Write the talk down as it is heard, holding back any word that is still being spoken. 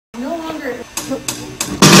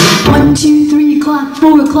1, 2, 3 o'clock,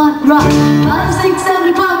 4 o'clock, rock. 5, 6, 7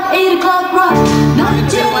 o'clock, 8 o'clock, rock. 9,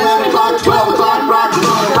 10, 11 o'clock, 12 o'clock, rock. We're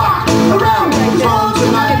gonna rock around the clock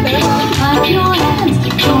tonight. Clap your hands,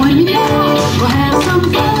 join me now. We'll have some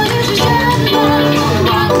fun as we stand around. We're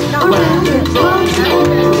gonna rock around the clock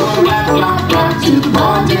tonight. We're gonna rock, rock, rock to the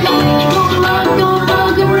bar tonight. We're gonna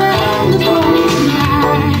rock around the clock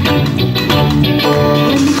tonight.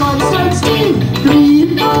 When the clock starts 2, 3,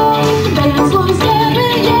 and 4, the band slows down.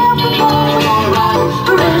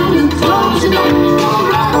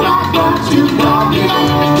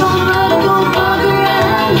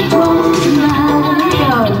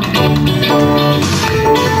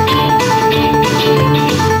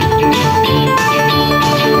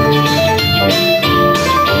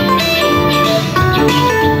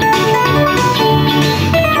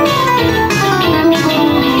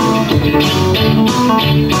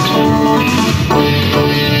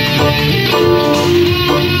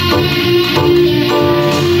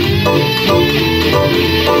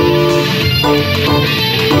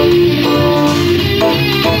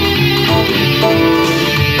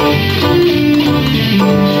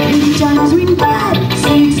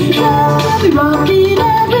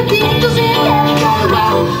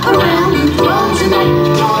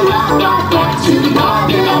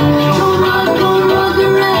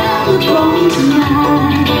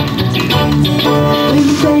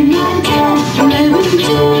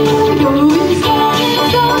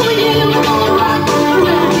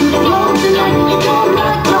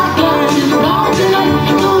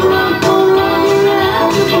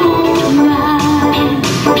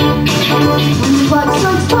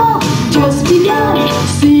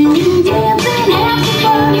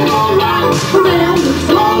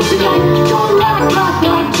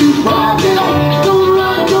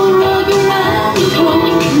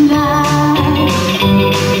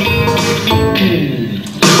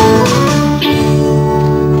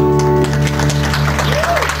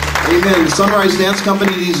 Sunrise Dance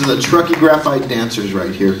Company, these are the Truckee Graphite dancers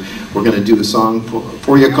right here. We're going to do a song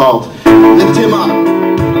for you called Lift Him Up.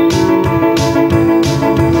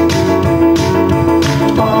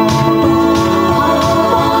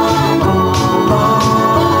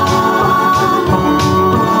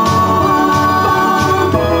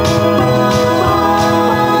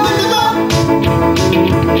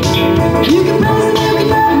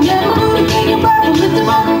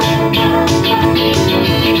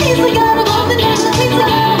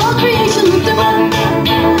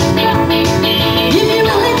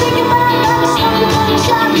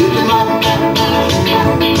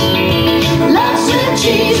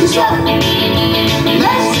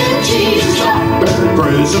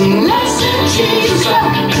 Praise Him, let's lift Jesus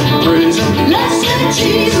up. Praise Him, let's lift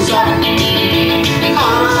Jesus up.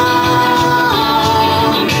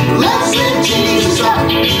 Let's lift Jesus up.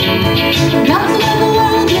 God's love the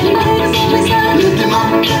world and made His only Son. Lift Him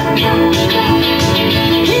up.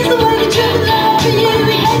 He's the way, the truth, and life for you.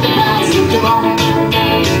 He paid the price. Lift Him up.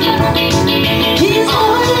 He's the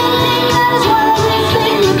one thing that is why we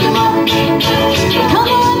sing. Lift Him up. Come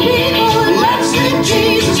on, people, let's lift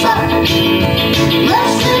Jesus up.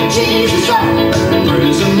 Let's lift Jesus up.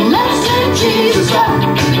 Praise Him. Let's lift Jesus up.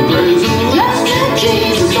 Praise Him. Let's lift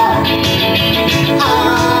Jesus up.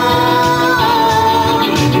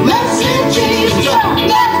 Let's lift Jesus up.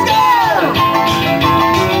 Let's go.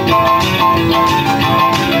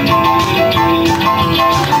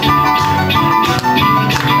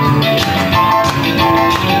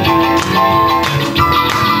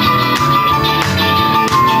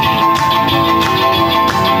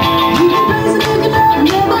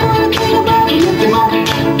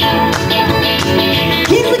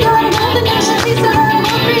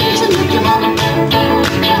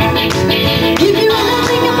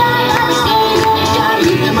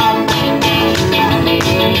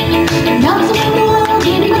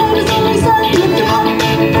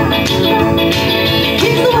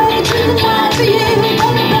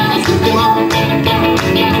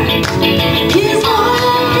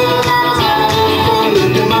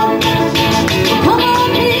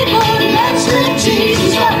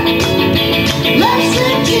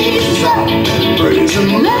 Praise Him,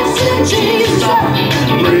 let's lift Jesus up.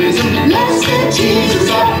 Praise Him, let's lift Jesus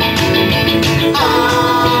up.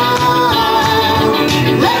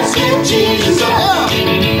 Let's lift Jesus up.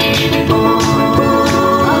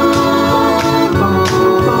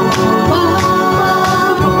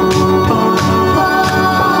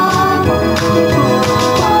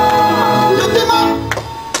 Lift Him up.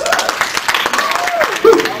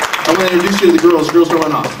 I'm going to introduce you to the girls. Girls don't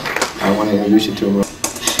run off. I want to introduce you to them.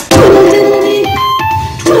 Twiddle-diddle-dee,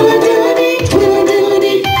 twiddle-diddle-dee,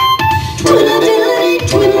 twiddle-diddle-dee,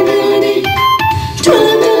 twiddle-diddle-dee.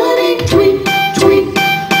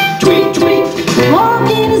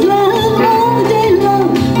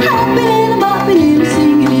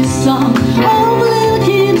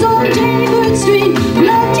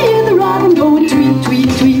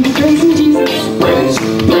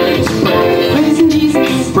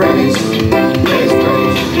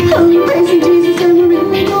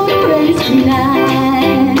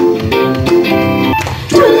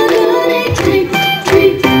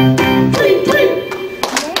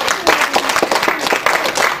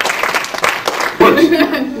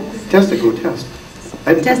 Test it, go test.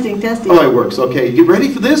 Testing. Oh, it works. Okay, you ready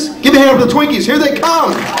for this? Give a hand for the Twinkies. Here they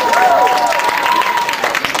come.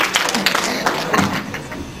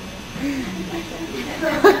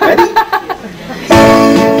 Ready?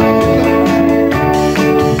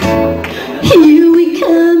 Here we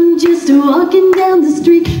come, just walking down the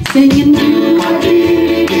street, singing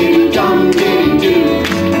do-a-dee-dee-dum, dee-dee.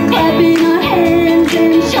 Clapping our hands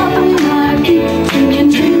and shuffling our feet, singing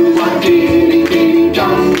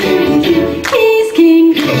do-a-dee-dee-dum, dee-dee. He's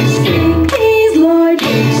King, He's Lord,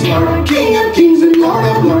 King of kings and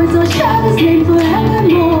Lord of lords. I'll shout His name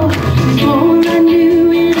forevermore. Before I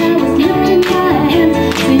knew it, I was lifting my hands,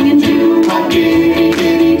 singing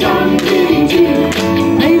do-a-dee-dee-dum, dee-dee.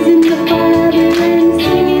 Praising the Father and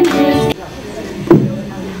singing His.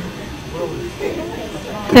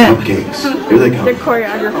 Cupcakes. Here they come. The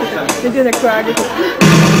choreography. They do the choreography.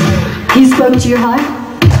 He spoke to your heart,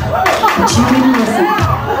 but you didn't listen.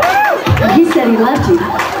 He said He loved you,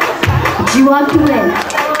 but you walked away,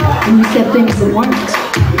 and you said things that weren't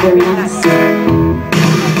very nice.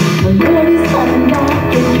 The Lord is coming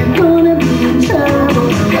back, and you're gonna be in trouble.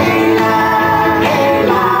 Hey,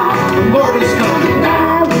 la, The Lord is coming. I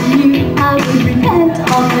would repent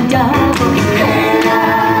on the double.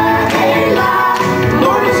 Hey, la, The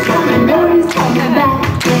Lord is coming. the Lord is coming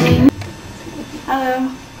back.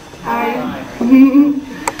 Hello. Hi.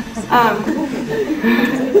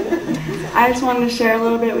 I just wanted to share a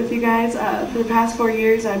little bit with you guys. For the past 4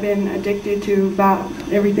 years, I've been addicted to about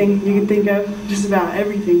everything you can think of, just about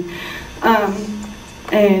everything.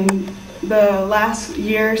 And the last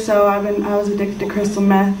year or so, I was addicted to crystal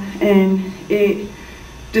meth, and it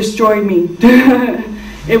destroyed me.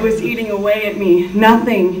 It was eating away at me.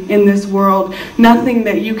 Nothing in this world, nothing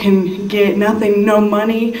that you can get, nothing, no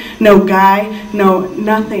money, no guy,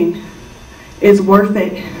 nothing is worth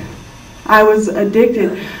it. I was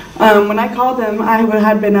addicted. When I called them, I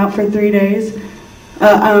had been up for 3 days.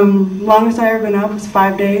 Longest I ever been up was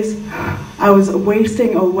 5 days. I was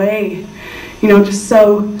wasting away, just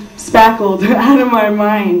so spackled out of my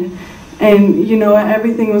mind. And,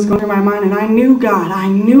 everything was going through my mind. And I knew God. I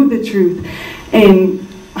knew the truth. And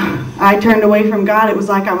I turned away from God. It was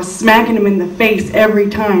like I was smacking Him in the face every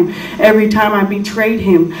time. Every time I betrayed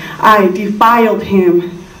Him, I defiled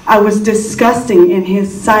Him. I was disgusting in His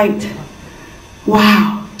sight.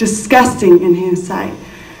 Wow, disgusting in His sight.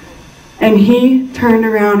 And He turned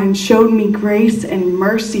around and showed me grace and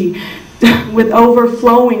mercy with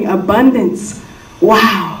overflowing abundance.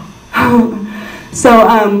 Wow. So,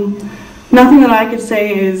 nothing that I could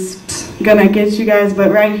say is gonna get you guys, but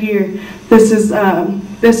right here, this is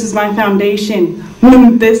my foundation.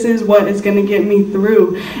 This is what is gonna get me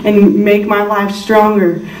through and make my life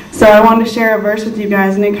stronger. So I wanted to share a verse with you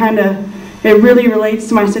guys, and it really relates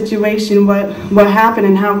to my situation, what happened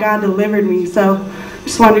and how God delivered me. So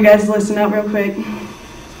just wanted you guys to listen up real quick.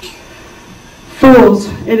 Fools,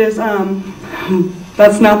 it is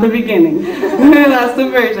that's not the beginning. That's the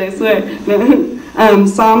verse, I swear.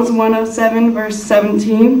 Psalms 107 verse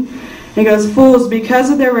 17. It goes, fools, because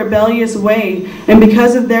of their rebellious way and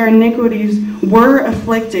because of their iniquities were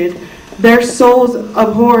afflicted. Their souls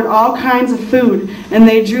abhorred all kinds of food, and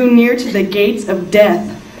they drew near to the gates of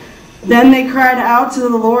death. Then they cried out to the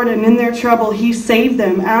Lord, and in their trouble He saved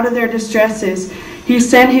them out of their distresses. He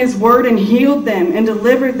sent His word and healed them and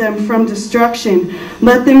delivered them from destruction.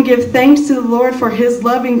 Let them give thanks to the Lord for His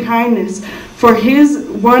loving kindness, for His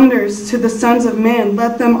wonders to the sons of men.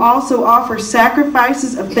 Let them also offer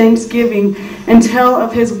sacrifices of thanksgiving and tell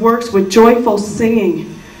of His works with joyful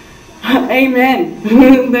singing. Amen.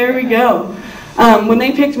 There we go. When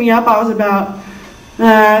they picked me up, I was about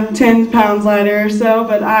 10 pounds lighter or so,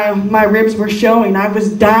 but my ribs were showing. I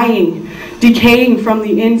was dying, decaying from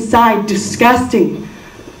the inside, disgusting.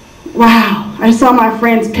 Wow. I saw my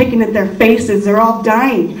friends picking at their faces. They're all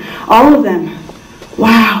dying, all of them.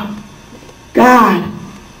 Wow. God.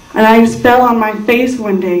 And I just fell on my face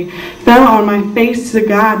one day, fell on my face to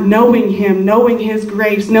God, knowing Him, knowing His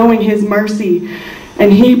grace, knowing His mercy.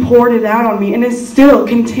 And He poured it out on me, and is still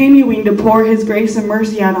continuing to pour His grace and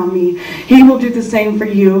mercy out on me. He will do the same for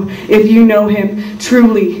you if you know Him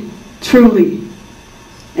truly, truly.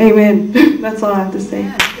 Amen. That's all I have to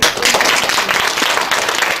say.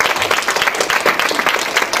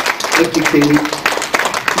 Thank you, Katie.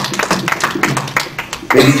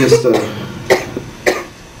 Maybe just a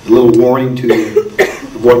little warning to you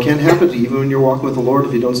of what can happen to you even when you're walking with the Lord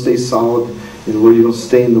if you don't stay solid in the Lord, you don't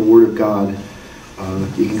stay in the Word of God.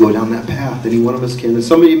 You can go down that path. Any one of us can. And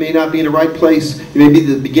some of you may not be in the right place. You may be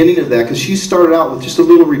the beginning of that because she started out with just a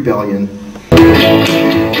little rebellion. Oh,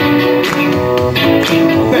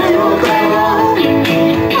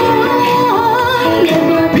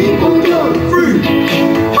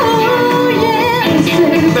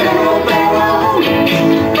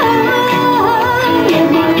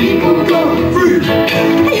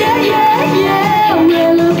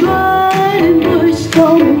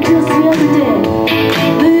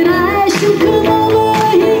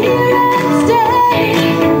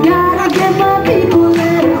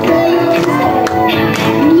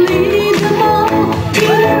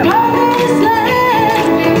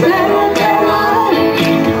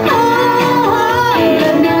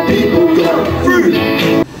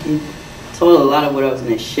 told a lot of what I was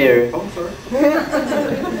going to share. Oh, sorry.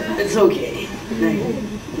 It's okay.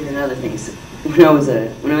 Get another thing. So when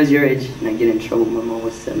I was your age and I get in trouble, my mom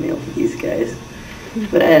would set me up with these guys.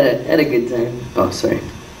 But I had a good time. Oh, sorry.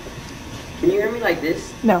 Can you hear me like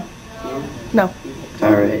this? No. No? No.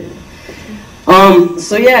 All right.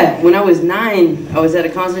 So yeah, when I was 9, I was at a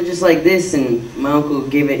concert just like this, and my uncle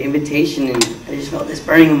gave an invitation, and I just felt this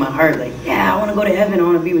burning in my heart, like, yeah, I want to go to heaven, I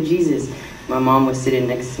want to be with Jesus. My mom was sitting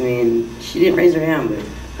next to me, and she didn't raise her hand, but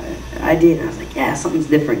I did, and I was like, yeah, something's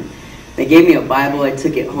different. They gave me a Bible, I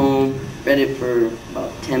took it home, read it for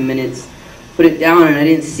about 10 minutes, put it down, and I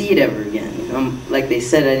didn't see it ever again. Like they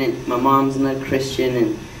said, my mom's not a Christian,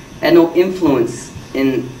 and had no influence.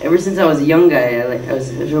 And ever since I was a young guy, I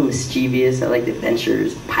was real mischievous. I liked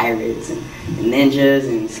adventures, pirates, and ninjas,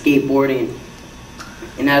 and skateboarding.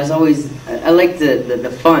 And I liked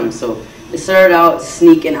the fun. So I started out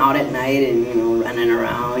sneaking out at night and, running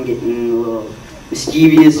around, getting in a little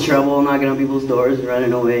mischievous trouble, knocking on people's doors and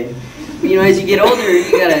running away. But, as you get older,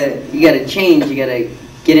 you gotta change. You gotta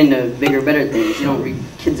get into bigger, better things. You don't read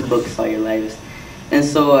kids' books all your lives. And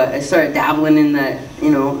so I started dabbling in that,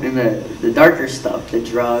 in the darker stuff, the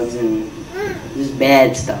drugs and just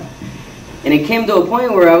bad stuff. And it came to a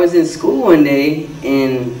point where I was in school one day,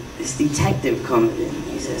 and this detective comes in.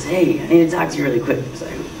 He says, "Hey, I need to talk to you really quick." I was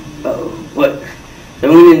like, "Oh, what?" So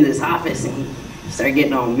I went into this office, and he started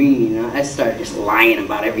getting on me, I started just lying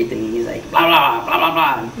about everything. He's like, blah, blah, blah,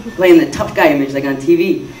 blah, blah, playing the tough guy image like on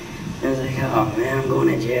TV. And I was like, oh, man, I'm going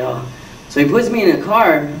to jail. So he puts me in a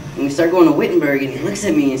car, and we start going to Wittenberg, and he looks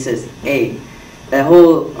at me and says, "Hey,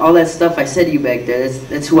 all that stuff I said to you back there,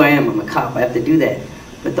 that's who I am. I'm a cop. I have to do that.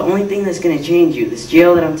 But the only thing that's going to change you, this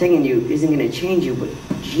jail that I'm taking you, isn't going to change you, but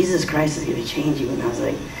Jesus Christ is going to change you." And I was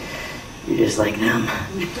like, "You're just like them."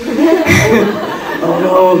 Oh,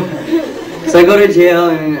 no. So I go to jail,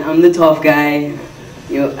 and I'm the tough guy.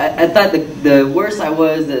 I thought the worse I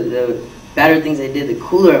was, the badder things I did, the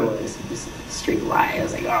cooler I was. Straight lie. I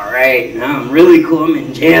was like, all right, now I'm really cool. I'm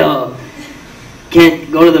in jail.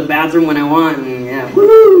 Can't go to the bathroom when I want, and yeah,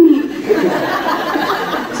 woo!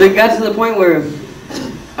 So it got to the point where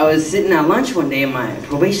I was sitting at lunch one day, and my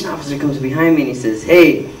probation officer comes behind me, and he says,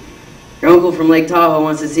 "Hey, your uncle from Lake Tahoe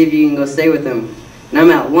wants to see if you can go stay with him." And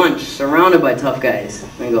I'm at lunch, surrounded by tough guys.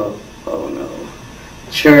 And I go, oh no,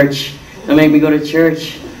 church. They'll make me go to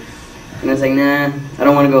church. And I was like, nah, I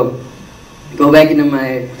don't want to go. Go back into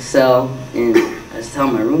my cell, and I was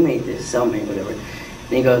telling my roommate, this cellmate, whatever, and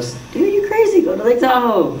he goes, "Dude, you crazy, go to Lake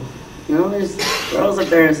Tahoe. There's girls up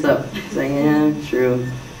there and stuff." It's like, yeah, true.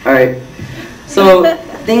 All right. So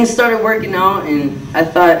things started working out, and I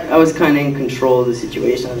thought I was kind of in control of the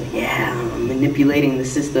situation. I was like, yeah, I'm manipulating the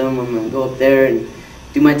system. I'm going to go up there and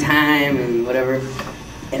do my time and whatever.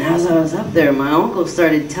 And as I was up there, my uncle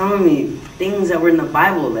started telling me things that were in the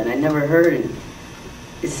Bible that I never heard, and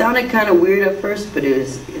it sounded kind of weird at first, but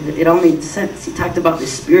it all made sense. He talked about the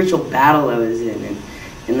spiritual battle I was in,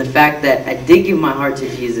 and the fact that I did give my heart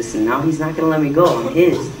to Jesus, and now he's not going to let me go. I'm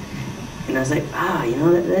his. And I was like,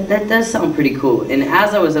 that does sound pretty cool. And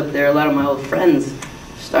as I was up there, a lot of my old friends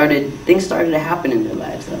things started to happen in their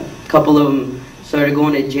lives. A couple of them started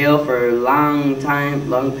going to jail for long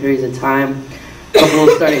periods of time. A couple of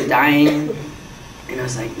them started dying. And I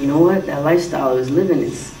was like, you know what? That lifestyle I was living,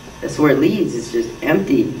 that's where it leads. It's just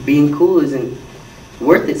empty. Being cool isn't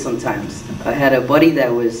worth it sometimes. I had a buddy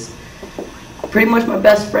that was pretty much my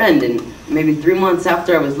best friend, and maybe 3 months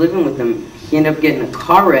after I was living with him, he ended up getting a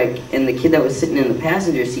car wreck, and the kid that was sitting in the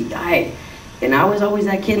passenger seat died. And I was always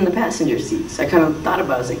that kid in the passenger seat. So I kind of thought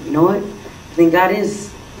about it. I was like, you know what? I think God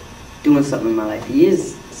is doing something in my life. He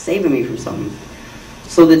is saving me from something.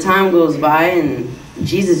 So the time goes by, and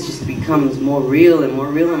Jesus just becomes more real and more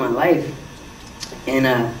real in my life. And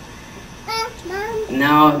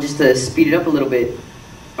now, just to speed it up a little bit,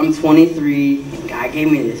 I'm 23, and God gave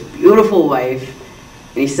me this beautiful wife,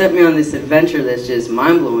 and he sent me on this adventure that's just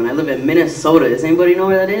mind-blowing. I live in Minnesota. Does anybody know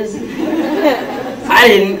where that is? I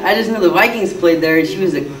didn't. I just knew the Vikings played there, and she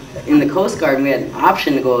was in the Coast Guard, and we had an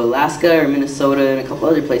option to go to Alaska or Minnesota and a couple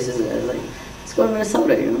other places. And I was like, let's go to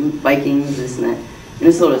Minnesota, Vikings, this and that.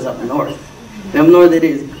 Minnesota's up north. And up north it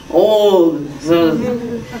is old, so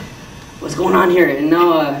what's going on here? And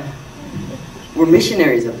now we're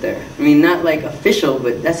missionaries up there. I mean, not like official,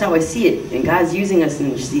 but that's how I see it. And God's using us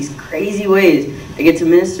in just these crazy ways. I get to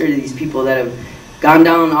minister to these people that have gone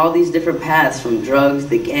down all these different paths, from drugs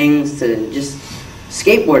to gangs to just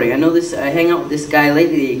skateboarding. I hang out with this guy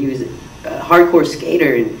lately. He was a hardcore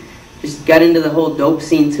skater and just got into the whole dope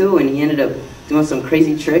scene too, and he ended up doing some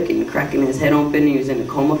crazy trick and cracking his head open. He was in a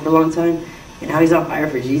coma for a long time, and now he's on fire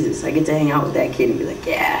for Jesus. I get to hang out with that kid and be like,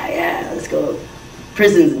 yeah, let's go to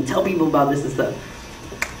prisons and tell people about this and stuff.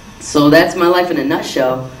 So that's my life in a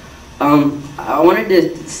nutshell. I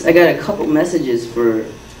got a couple messages for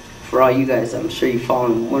all you guys. I'm sure you fall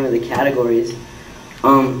in one of the categories.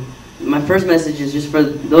 My first message is just for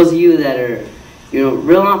those of you that are,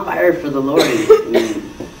 real on fire for the Lord.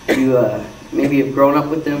 You maybe have grown up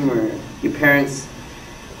with them, or your parents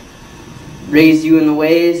raised you in the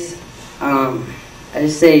ways. I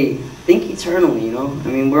just say, think eternally, I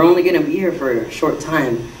mean, we're only going to be here for a short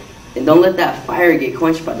time. And don't let that fire get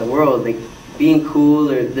quenched by the world. Like being cool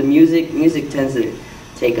or the music tends to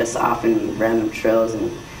take us off in random trails.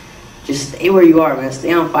 And just stay where you are, man.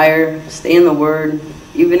 Stay on fire. Stay in the Word.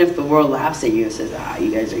 Even if the world laughs at you and says,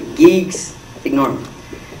 you guys are geeks, ignore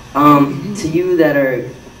them. To you that are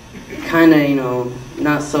kind of,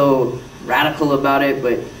 not so radical about it,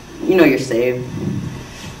 but you're saved.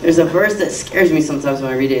 There's a verse that scares me sometimes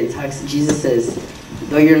when I read it. It talks, Jesus says,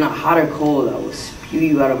 though you're not hot or cold, I will spew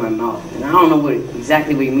you out of my mouth. And I don't know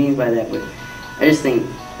exactly what he means by that, but I just think,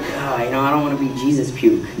 I don't want to be Jesus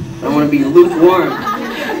puke. I don't want to be lukewarm.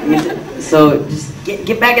 So just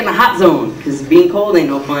get back in the hot zone, because being cold ain't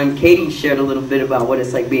no fun. Katie shared a little bit about what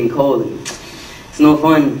it's like being cold. And it's no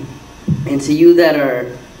fun. And to you that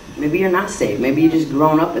are, maybe you're not saved. Maybe you just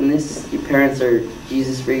grown up in this. Your parents are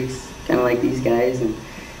Jesus freaks, kind of like these guys. And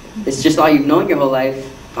it's just all you've known your whole life.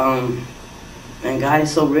 And God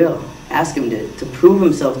is so real. Ask him to prove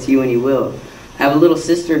himself to you, and he will. I have a little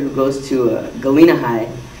sister who goes to Galena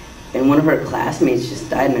High, and one of her classmates just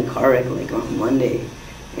died in a car wreck like on Monday.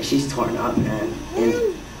 And she's torn up, man. And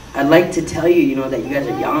I'd like to tell you, that you guys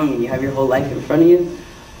are young and you have your whole life in front of you,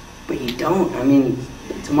 but you don't. I mean,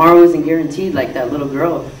 tomorrow isn't guaranteed. Like that little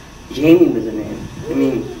girl, Jamie was her name. I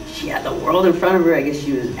mean, she had the world in front of her. I guess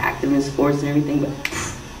she was active in sports and everything, but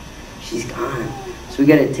she's gone. So we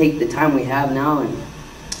got to take the time we have now. And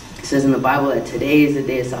it says in the Bible that today is the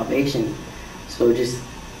day of salvation. So just,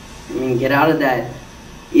 get out of that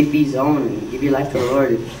iffy zone and give your life to the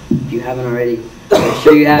Lord if you haven't already. I'm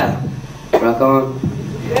sure you have. Rock on.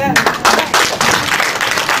 Yeah.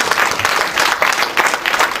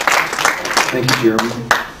 Thank you, Jeremy.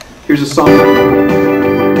 Here's a song.